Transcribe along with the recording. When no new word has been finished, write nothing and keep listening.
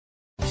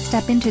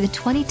step into the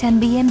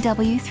 2010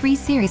 BMW 3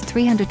 Series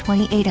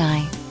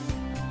 328i.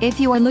 If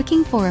you are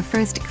looking for a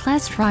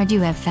first-class ride, you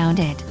have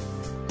found it.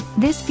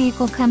 This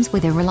vehicle comes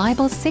with a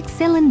reliable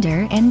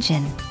 6-cylinder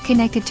engine,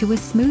 connected to a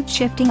smooth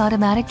shifting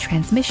automatic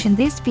transmission.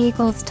 This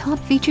vehicle's top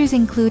features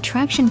include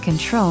traction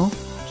control,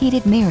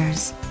 heated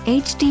mirrors,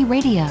 HD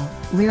radio,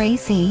 rear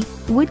AC,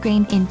 wood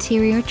grain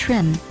interior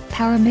trim,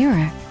 power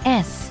mirror,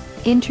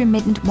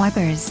 intermittent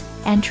wipers,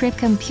 and trip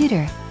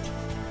computer.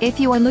 If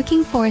you are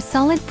looking for a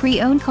solid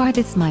pre-owned car,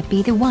 this might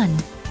be the one.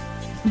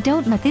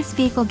 Don't let this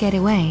vehicle get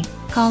away.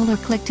 Call or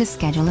click to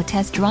schedule a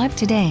test drive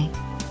today.